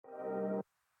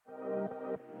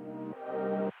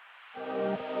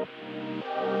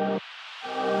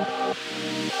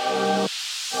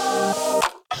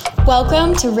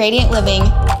Welcome to Radiant Living,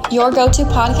 your go-to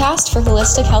podcast for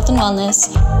holistic health and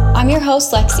wellness. I'm your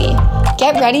host, Lexi.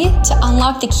 Get ready to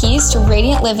unlock the keys to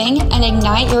radiant living and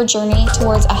ignite your journey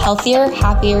towards a healthier,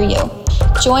 happier you.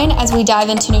 Join as we dive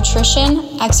into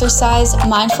nutrition, exercise,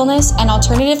 mindfulness, and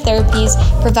alternative therapies,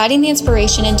 providing the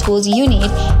inspiration and tools you need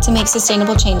to make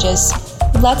sustainable changes.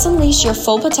 Let's unleash your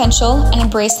full potential and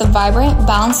embrace the vibrant,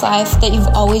 balanced life that you've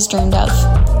always dreamed of.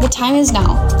 The time is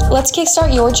now. Let's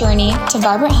kickstart your journey to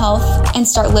vibrant health and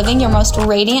start living your most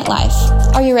radiant life.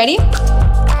 Are you ready?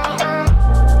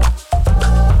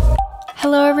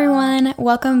 Hello everyone,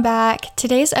 welcome back.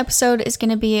 Today's episode is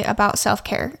going to be about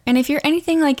self-care. And if you're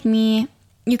anything like me,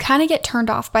 you kind of get turned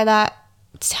off by that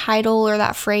title or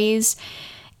that phrase.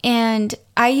 And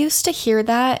I used to hear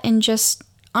that and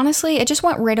honestly, it just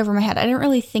went right over my head. I didn't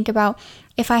really think about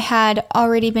if I had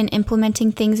already been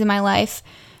implementing things in my life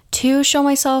to show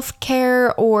myself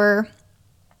care, or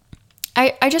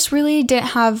I just really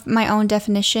didn't have my own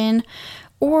definition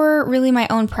or really my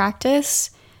own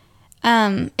practice.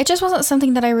 It just wasn't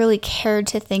something that I really cared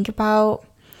to think about.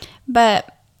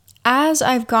 But as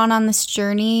I've gone on this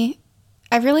journey,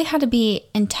 I really had to be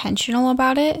intentional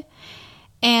about it.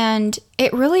 And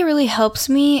it really, really helps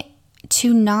me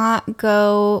to not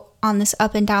go on this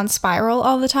up and down spiral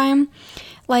all the time.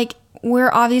 Like,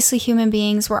 we're obviously human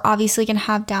beings. We're obviously going to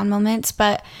have down moments,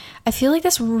 but I feel like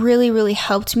this really, really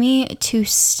helped me to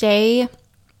stay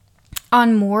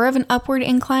on more of an upward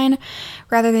incline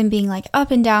rather than being like up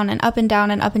and down and up and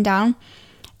down and up and down.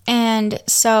 And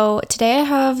so today I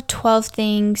have 12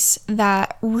 things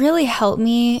that really help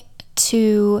me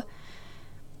to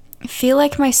feel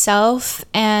like myself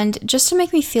and just to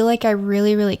make me feel like I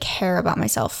really, really care about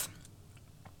myself.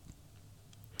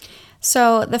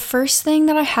 So the first thing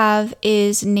that I have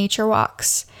is nature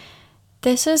walks.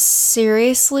 This has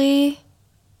seriously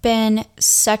been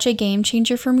such a game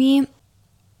changer for me.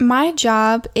 My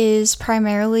job is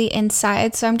primarily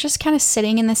inside, so I'm just kind of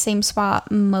sitting in the same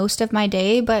spot most of my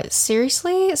day, but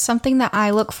seriously, something that I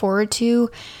look forward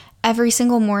to every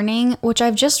single morning, which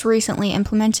I've just recently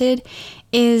implemented,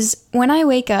 is when I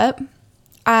wake up,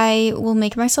 I will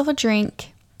make myself a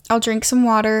drink, I'll drink some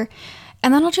water,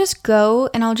 and then I'll just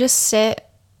go and I'll just sit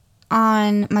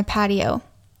on my patio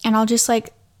and I'll just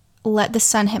let the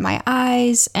sun hit my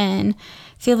eyes and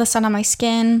feel the sun on my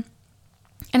skin.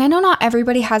 And I know not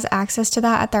everybody has access to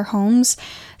that at their homes,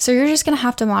 so you're just going to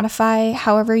have to modify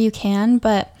however you can,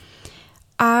 but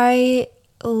I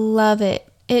love it.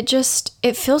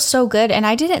 It feels so good, and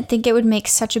I didn't think it would make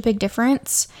such a big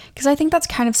difference, because I think that's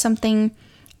kind of something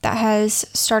that has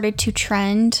started to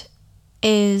trend.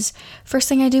 Is first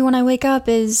thing I do when I wake up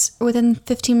is within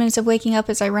 15 minutes of waking up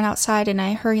is I run outside and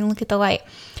I hurry and look at the light.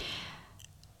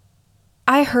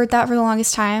 I heard that for the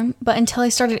longest time, but until I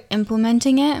started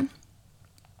implementing it,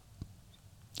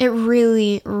 it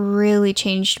really, really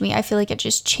changed me. I feel like it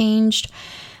just changed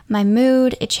my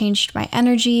mood. It changed my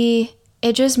energy.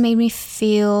 It just made me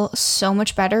feel so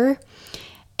much better.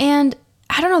 And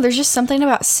I don't know, there's just something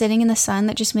about sitting in the sun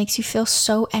that just makes you feel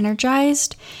so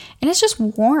energized. And it's just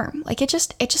warm. It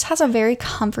just has a very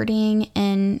comforting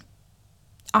and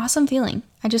awesome feeling.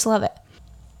 I just love it.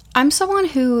 I'm someone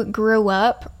who grew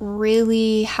up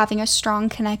really having a strong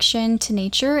connection to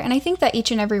nature, and I think that each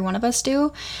and every one of us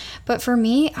do. But for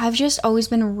me, I've just always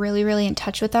been really, really in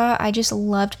touch with that. I just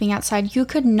loved being outside. You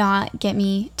could not get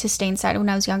me to stay inside when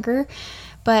I was younger,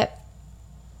 but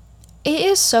it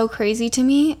is so crazy to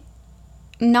me.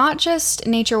 Not just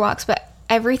nature walks, but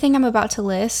everything I'm about to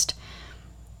list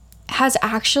has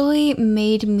actually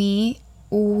made me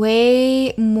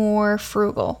way more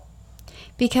frugal.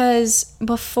 Because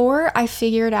before I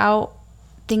figured out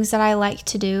things that I like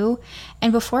to do,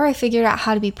 and before I figured out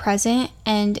how to be present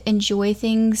and enjoy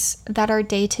things that are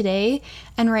day to day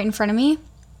and right in front of me,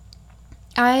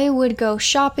 I would go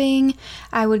shopping,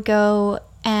 I would go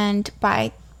and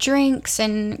buy drinks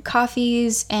and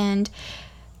coffees, and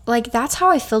that's how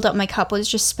I filled up my cup, was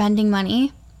just spending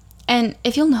money. And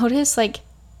if you'll notice,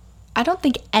 I don't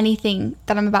think anything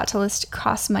that I'm about to list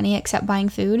costs money except buying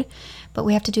food, but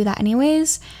we have to do that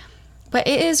anyways. But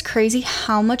it is crazy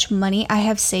how much money I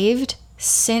have saved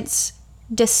since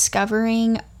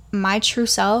discovering my true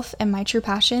self and my true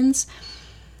passions.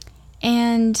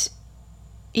 And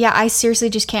yeah, I seriously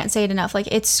just can't say it enough.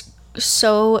 It's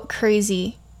so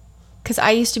crazy, because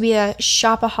I used to be a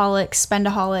shopaholic,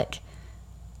 spendaholic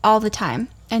all the time,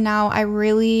 and now I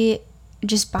really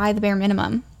just buy the bare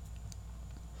minimum.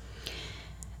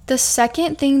 The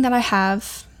second thing that I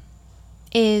have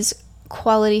is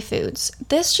quality foods.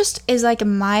 This just is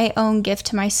my own gift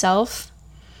to myself.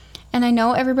 And I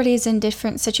know everybody is in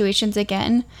different situations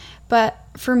again, but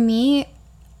for me,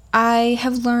 I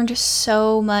have learned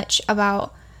so much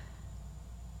about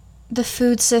the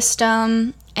food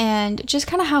system and just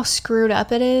kind of how screwed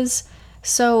up it is.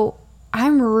 So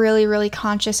I'm really, really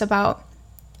conscious about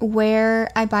where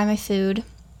I buy my food.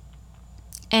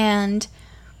 And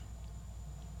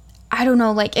I don't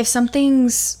know, like if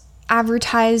something's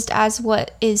advertised as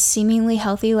what is seemingly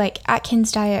healthy, like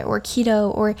Atkins diet or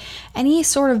keto or any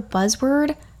sort of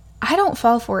buzzword, I don't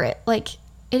fall for it. Like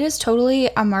it is totally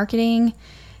a marketing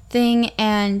thing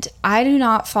and I do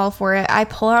not fall for it. I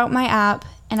pull out my app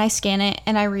and I scan it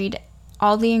and I read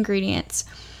all the ingredients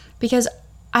because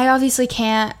I obviously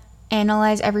can't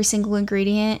analyze every single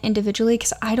ingredient individually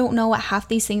because I don't know what half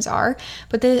these things are.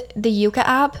 But the Yuka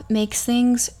app makes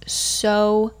things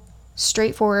so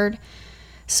straightforward,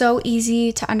 so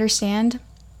easy to understand.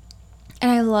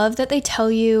 And I love that they tell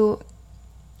you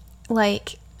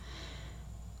like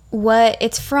what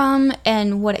it's from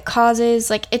and what it causes.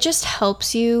 Like it just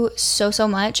helps you so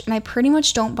much. And I pretty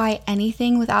much don't buy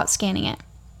anything without scanning it.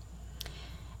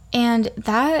 And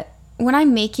that, when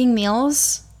I'm making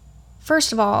meals,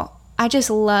 first of all, I just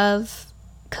love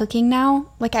cooking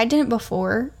now. Like I didn't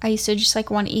before. I used to just like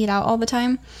want to eat out all the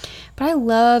time. But I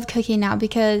love cooking now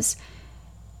because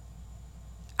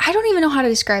I don't even know how to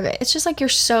describe it. It's just like you're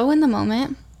so in the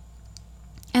moment.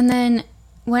 And then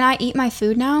when I eat my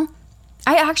food now,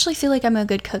 I actually feel like I'm a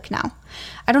good cook now.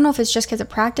 I don't know if it's just because of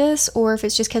practice or if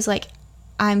it's just because like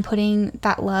I'm putting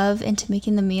that love into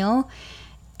making the meal.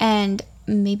 And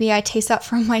maybe I taste that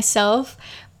from myself,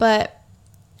 but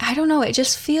I don't know. It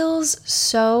just feels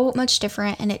so much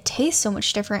different and it tastes so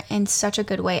much different in such a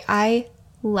good way. I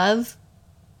love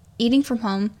eating from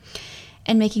home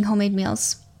and making homemade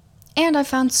meals. And I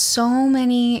found so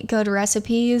many good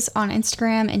recipes on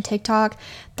Instagram and TikTok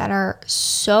that are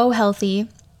so healthy.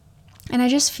 And I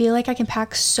just feel like I can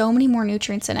pack so many more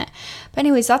nutrients in it. But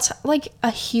anyways, that's like a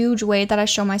huge way that I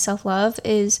show myself love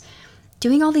is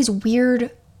doing all these weird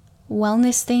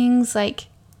wellness things. Like,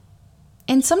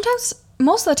 and sometimes,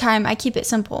 most of the time, I keep it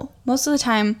simple. Most of the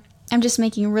time, I'm just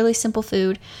making really simple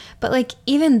food. But like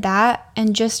even that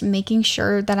and just making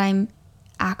sure that I'm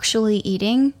actually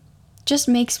eating just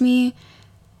makes me,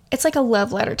 it's like a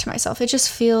love letter to myself. It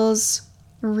just feels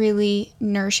really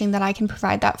nourishing that I can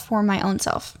provide that for my own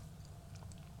self.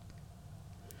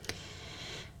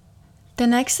 The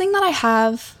next thing that I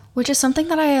have, which is something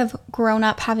that I have grown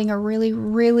up having a really,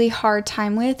 really hard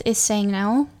time with, is saying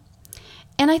no.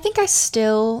 And I think I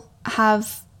still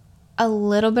have a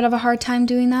little bit of a hard time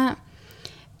doing that.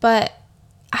 But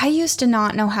I used to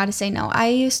not know how to say no. I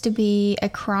used to be a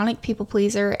chronic people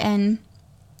pleaser and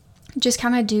just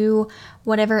kind of do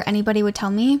whatever anybody would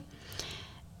tell me.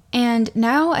 And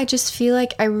now I just feel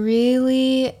like I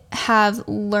really have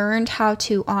learned how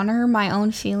to honor my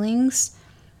own feelings.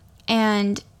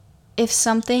 And if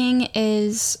something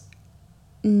is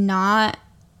not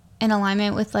in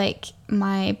alignment with like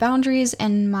my boundaries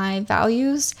and my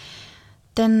values,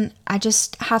 then I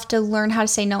just have to learn how to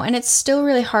say no. And it's still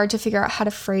really hard to figure out how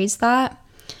to phrase that,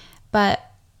 but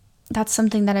that's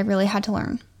something that I really had to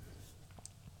learn.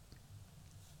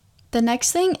 The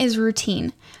next thing is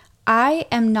routine. I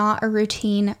am not a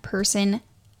routine person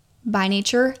by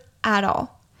nature at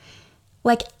all.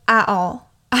 Like at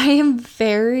all. I am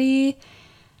very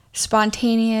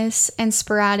spontaneous and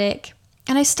sporadic,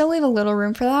 and I still leave a little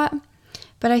room for that.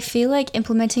 But I feel like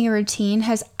implementing a routine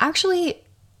has actually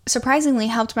surprisingly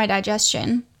helped my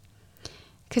digestion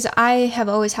because I have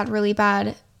always had really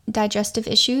bad digestive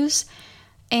issues.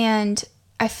 And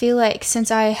I feel like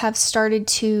since I have started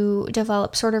to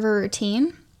develop sort of a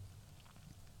routine,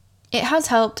 it has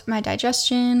helped my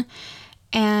digestion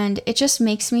and it just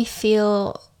makes me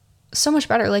feel so much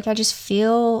better. Like I just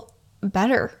feel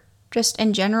better just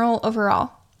in general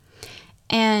overall.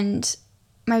 And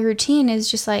my routine is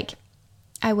just like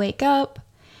I wake up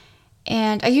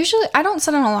and I don't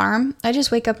set an alarm. I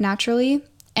just wake up naturally.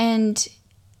 And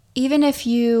even if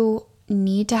you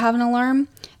need to have an alarm,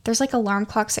 there's like alarm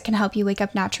clocks that can help you wake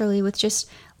up naturally with just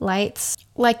lights,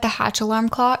 like the Hatch alarm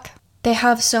clock. They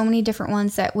have so many different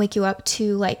ones that wake you up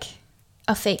to like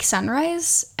a fake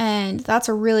sunrise, and that's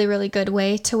a really, really good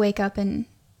way to wake up and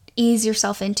ease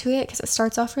yourself into it because it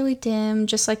starts off really dim,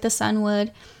 just like the sun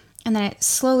would, and then it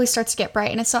slowly starts to get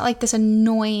bright, and it's not like this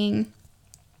annoying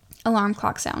alarm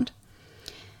clock sound.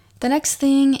 The next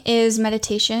thing is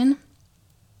meditation,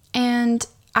 and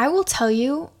I will tell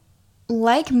you,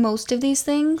 like most of these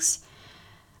things,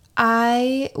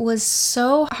 I was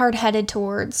so hard-headed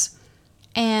towards,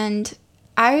 and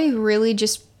I really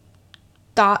just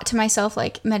thought to myself,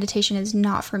 like, meditation is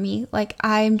not for me. Like,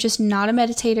 I'm just not a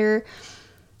meditator.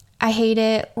 I hate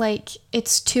it. Like,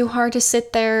 it's too hard to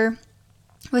sit there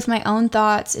with my own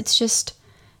thoughts. It's just,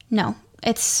 no,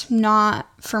 it's not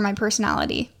for my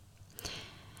personality.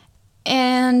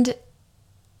 And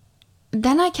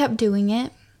then I kept doing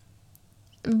it,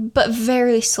 but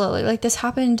very slowly. Like, this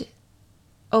happened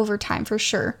over time for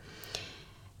sure.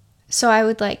 So I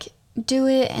would like do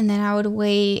it, and then I would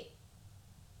wait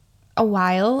a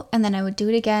while, and then I would do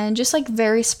it again, just like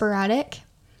very sporadic.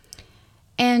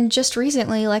 And just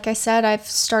recently, like I said, I've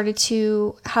started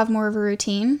to have more of a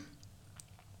routine,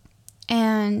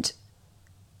 and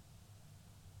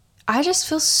I just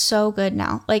feel so good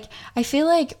now. Like, I feel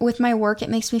like with my work, it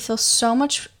makes me feel so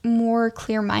much more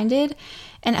clear-minded,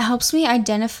 and it helps me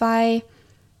identify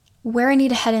where I need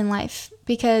to head in life.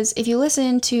 Because if you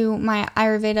listen to my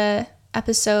Ayurveda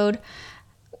episode,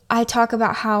 I talk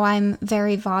about how I'm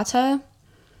very Vata,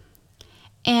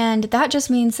 and that just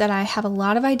means that I have a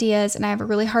lot of ideas and I have a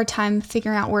really hard time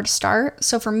figuring out where to start.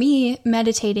 So for me,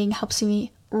 meditating helps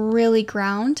me really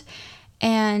ground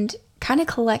and kind of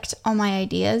collect all my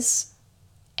ideas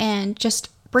and just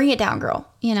bring it down, girl,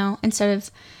 you know, instead of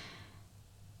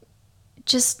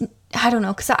just, I don't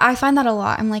know, because I find that a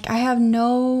lot. I'm like, I have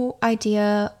no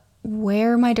idea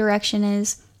where my direction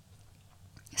is.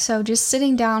 So just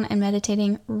sitting down and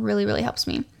meditating really, really helps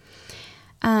me.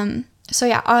 So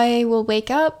yeah, I will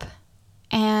wake up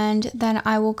and then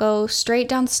I will go straight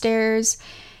downstairs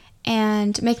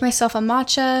and make myself a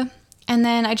matcha. And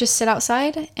then I just sit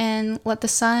outside and let the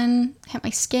sun hit my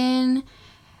skin,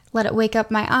 let it wake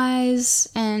up my eyes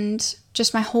and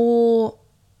just my whole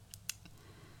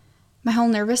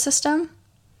nervous system.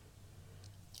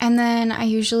 And then I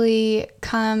usually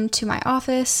come to my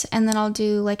office and then I'll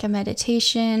do like a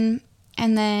meditation,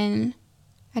 and then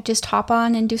I just hop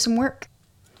on and do some work.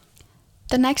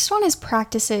 The next one is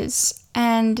practices,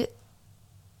 and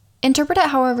interpret it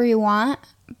however you want,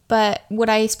 but what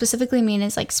I specifically mean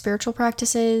is like spiritual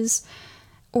practices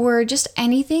or just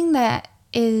anything that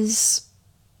is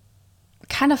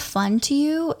kind of fun to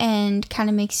you and kind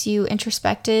of makes you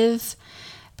introspective.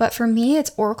 But for me,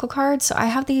 it's oracle cards. So I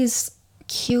have these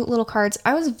cute little cards.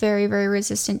 I was very, very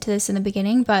resistant to this in the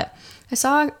beginning, but I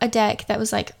saw a deck that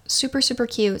was like super, super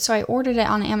cute. So I ordered it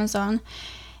on Amazon,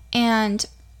 and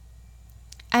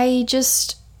I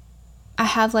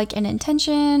have like an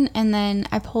intention, and then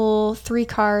I pull 3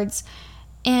 cards,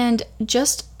 and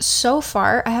just so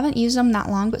far, I haven't used them that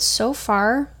long, but so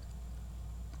far,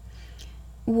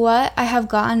 what I have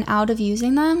gotten out of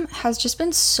using them has just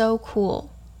been so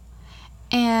cool.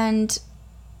 And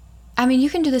I mean, you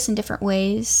can do this in different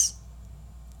ways,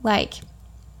 like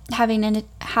having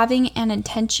an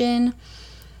intention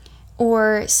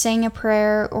or saying a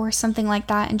prayer or something like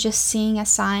that, and just seeing a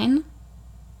sign.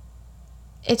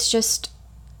 It's just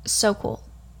so cool.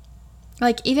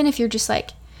 Like, even if you're just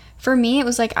like, for me, it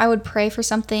was like I would pray for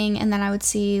something and then I would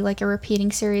see like a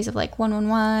repeating series of like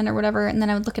 111 or whatever, and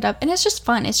then I would look it up, and it's just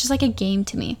fun. It's just like a game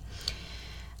to me.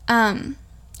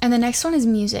 And the next one is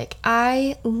music.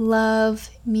 I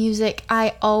love music.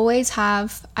 I always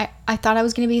have. I thought I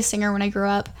was going to be a singer when I grew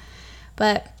up,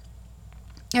 but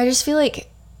I just feel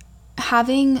like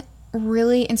having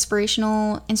really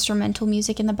inspirational instrumental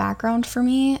music in the background for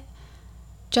me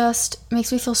just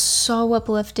makes me feel so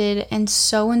uplifted and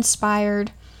so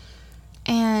inspired,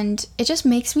 and it just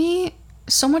makes me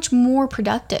so much more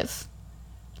productive,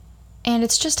 and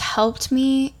it's just helped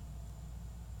me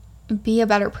be a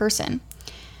better person.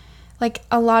 Like,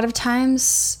 a lot of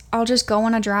times I'll just go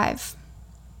on a drive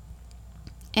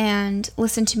and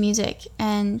listen to music,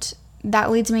 and that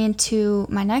leads me into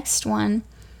my next one,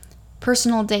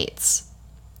 personal dates.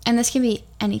 And this can be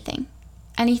anything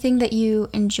that you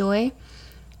enjoy.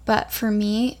 But for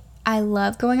me, I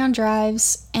love going on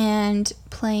drives and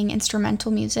playing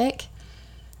instrumental music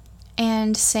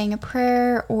and saying a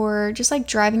prayer, or just like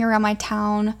driving around my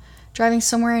town, driving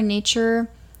somewhere in nature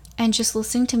and just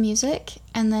listening to music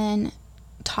and then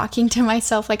talking to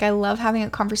myself. Like, I love having a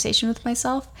conversation with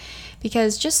myself,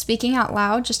 because just speaking out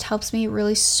loud just helps me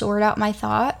really sort out my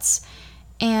thoughts,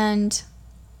 and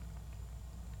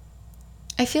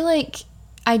I feel like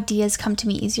ideas come to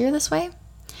me easier this way.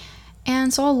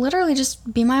 And so I'll literally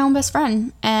just be my own best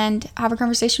friend and have a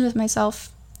conversation with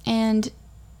myself and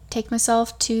take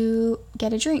myself to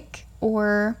get a drink.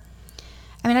 Or,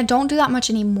 I mean, I don't do that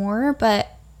much anymore,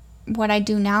 but what I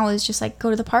do now is just like go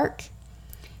to the park,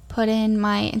 put in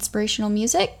my inspirational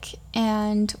music,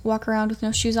 and walk around with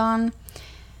no shoes on.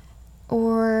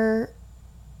 Or,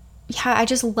 yeah, I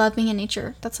just love being in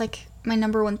nature. That's like my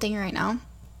number one thing right now.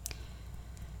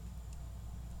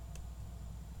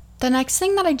 The next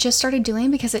thing that I just started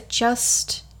doing, because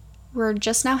we're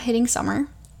just now hitting summer,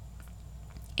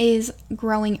 is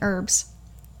growing herbs.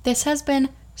 This has been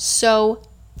so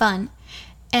fun.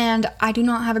 And I do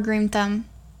not have a green thumb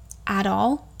at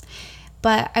all.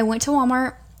 But I went to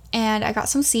Walmart and I got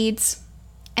some seeds,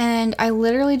 and I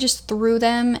literally just threw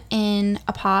them in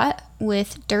a pot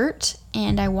with dirt,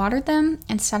 and I watered them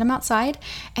and set them outside,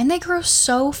 and they grew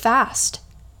so fast.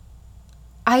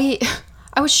 I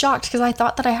was shocked because I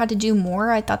thought that I had to do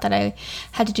more. I thought that I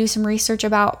had to do some research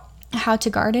about how to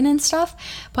garden and stuff,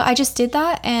 but I just did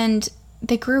that and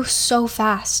they grew so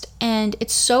fast, and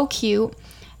it's so cute.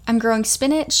 I'm growing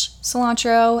spinach,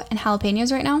 cilantro, and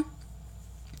jalapenos right now.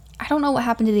 I don't know what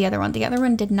happened to the other one. The other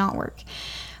one did not work,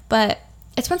 but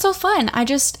it's been so fun.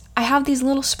 I have these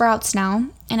little sprouts now,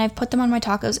 and I've put them on my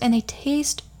tacos, and they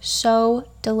taste so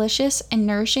delicious and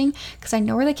nourishing because I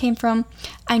know where they came from.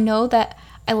 I know that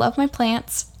I love my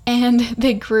plants and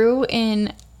they grew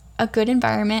in a good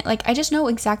environment. Like, I just know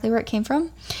exactly where it came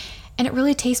from, and it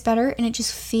really tastes better, and it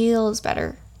just feels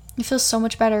better. It feels so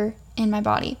much better in my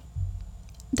body.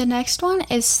 The next one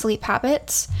is sleep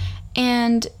habits,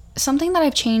 and something that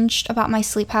I've changed about my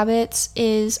sleep habits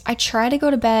is I try to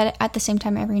go to bed at the same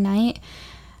time every night.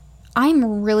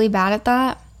 I'm really bad at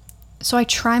that, so I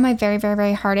try my very, very,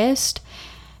 very hardest,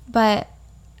 but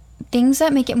things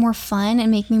that make it more fun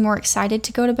and make me more excited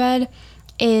to go to bed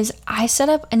is I set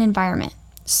up an environment.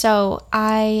 So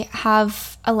I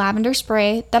have a lavender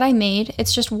spray that I made.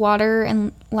 It's just water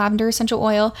and lavender essential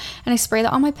oil, and I spray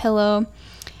that on my pillow,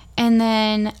 and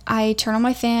then I turn on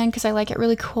my fan because I like it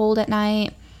really cold at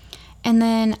night. And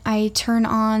then I turn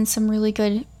on some really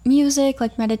good music,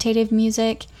 like meditative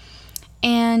music.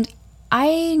 And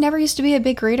I never used to be a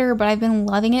big reader, but I've been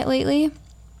loving it lately.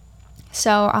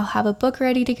 So I'll have a book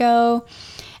ready to go.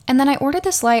 And then I ordered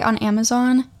this light on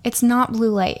Amazon. It's not blue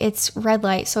light, it's red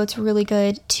light. So it's really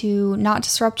good to not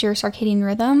disrupt your circadian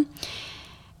rhythm,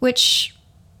 which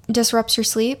disrupts your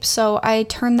sleep. So I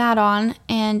turn that on,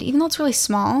 and even though it's really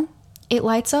small, it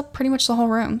lights up pretty much the whole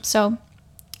room. So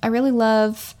I really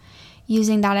love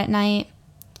using that at night,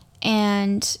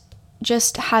 and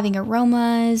just having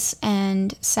aromas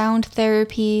and sound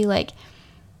therapy, like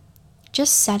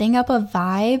just setting up a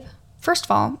vibe, first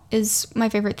of all, is my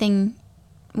favorite thing,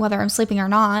 whether I'm sleeping or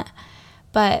not,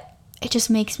 but it just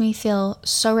makes me feel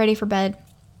so ready for bed,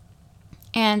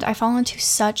 and I fall into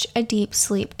such a deep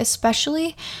sleep,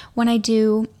 especially when I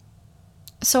do.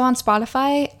 So on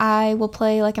Spotify, I will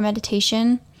play like a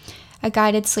meditation, a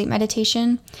guided sleep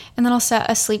meditation, and then I'll set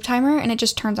a sleep timer, and it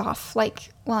just turns off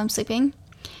like while I'm sleeping.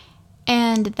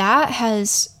 And that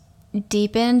has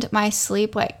deepened my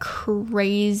sleep like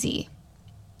crazy.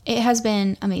 It has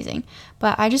been amazing.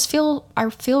 But I feel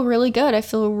really good. I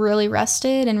feel really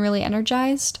rested and really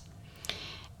energized.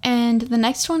 And the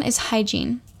next one is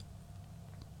hygiene.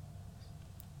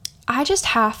 I just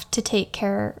have to take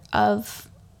care of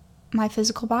my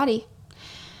physical body.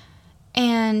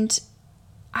 And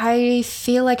I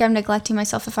feel like I'm neglecting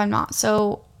myself if I'm not.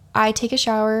 So I take a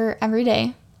shower every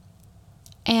day,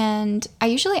 and I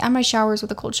usually end my showers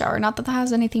with a cold shower. Not that that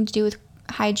has anything to do with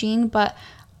hygiene, but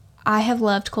I have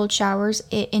loved cold showers.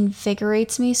 It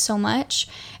invigorates me so much,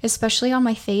 especially on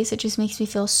my face. It just makes me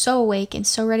feel so awake and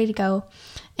so ready to go.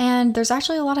 And there's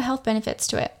actually a lot of health benefits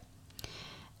to it.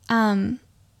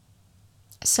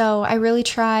 So I really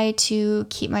try to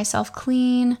keep myself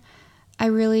clean. I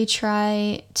really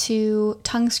try to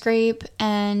tongue scrape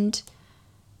and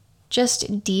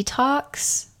just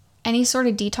detox. Any sort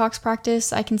of detox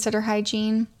practice I consider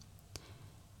hygiene.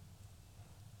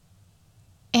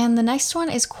 And the next one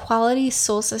is quality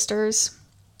soul sisters.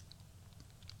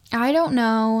 I don't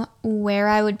know where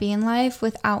I would be in life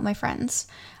without my friends.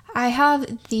 I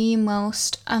have the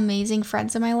most amazing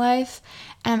friends in my life,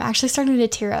 and I'm actually starting to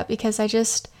tear up because I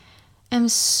just am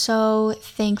so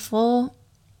thankful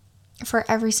for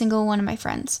every single one of my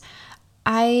friends.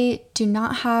 I do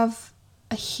not have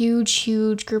a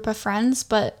huge group of friends,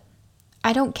 but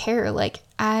I don't care. Like,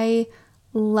 I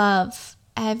love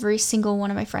every single one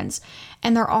of my friends,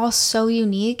 and they're all so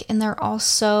unique, and they're all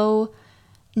so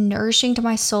nourishing to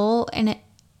my soul in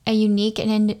a unique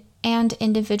and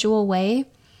individual way.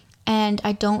 And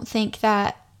I don't think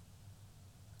that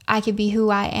I could be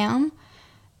who I am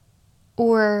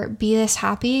or be this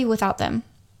happy without them.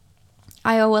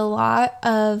 I owe a lot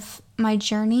of my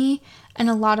journey and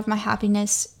a lot of my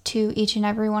happiness to each and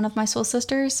every one of my soul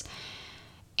sisters.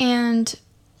 And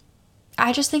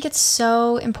I just think it's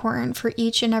so important for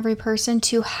each and every person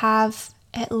to have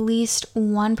at least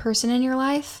one person in your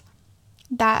life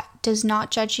that does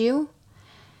not judge you,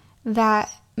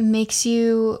 that makes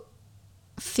you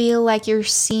feel like you're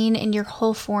seen in your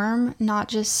whole form, not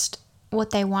just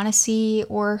what they want to see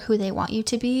or who they want you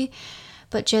to be,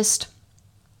 but just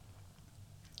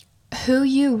who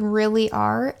you really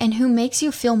are and who makes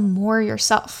you feel more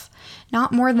yourself.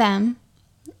 Not more them,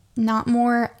 not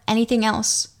more anything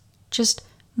else, just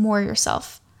more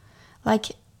yourself. Like,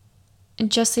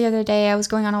 just the other day, I was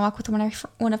going on a walk with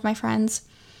one of my friends,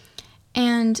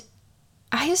 and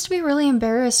I used to be really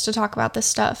embarrassed to talk about this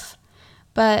stuff,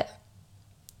 but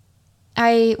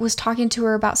I was talking to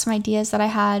her about some ideas that I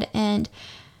had, and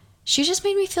she just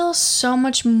made me feel so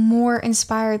much more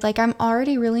inspired. Like, I'm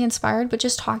already really inspired, but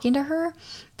just talking to her,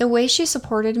 the way she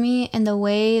supported me and the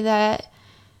way that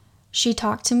she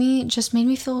talked to me just made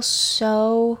me feel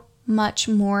so much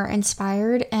more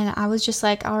inspired. And I was just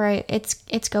like, all right,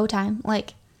 it's go time.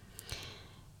 Like,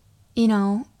 you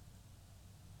know,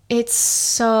 it's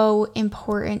so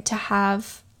important to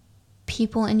have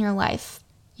people in your life.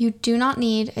 You do not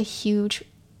need a huge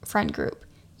friend group.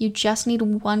 You just need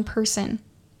one person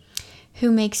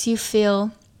who makes you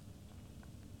feel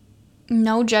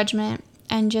no judgment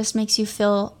and just makes you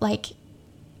feel like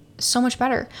so much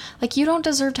better. Like, you don't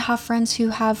deserve to have friends who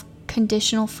have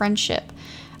conditional friendship.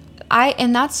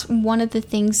 And that's one of the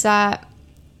things that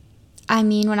I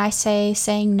mean when I say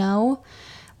saying no.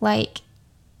 Like,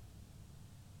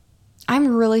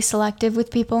 I'm really selective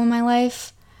with people in my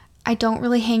life. I don't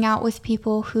really hang out with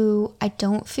people who I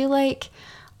don't feel like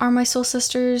are my soul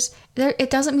sisters. It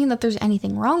doesn't mean that there's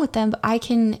anything wrong with them, but I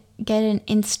can get an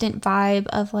instant vibe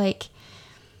of like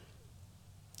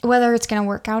whether it's going to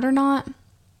work out or not.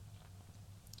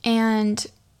 And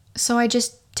so I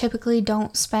just typically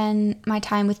don't spend my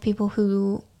time with people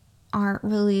who aren't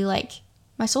really like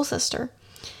my soul sister.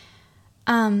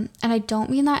 And I don't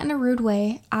mean that in a rude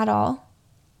way at all.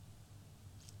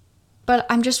 But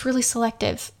I'm just really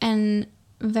selective and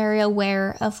very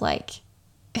aware of like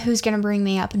who's going to bring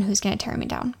me up and who's going to tear me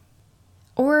down.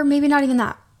 Or maybe not even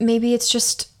that. Maybe it's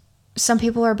just some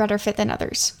people are better fit than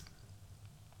others.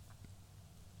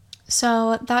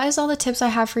 So that is all the tips I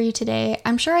have for you today.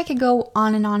 I'm sure I could go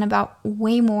on and on about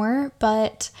way more,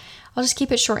 but I'll just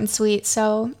keep it short and sweet.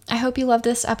 So I hope you loved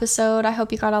this episode. I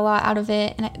hope you got a lot out of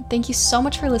it. And thank you so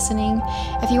much for listening.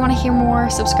 If you want to hear more,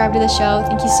 subscribe to the show.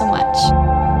 Thank you so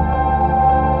much.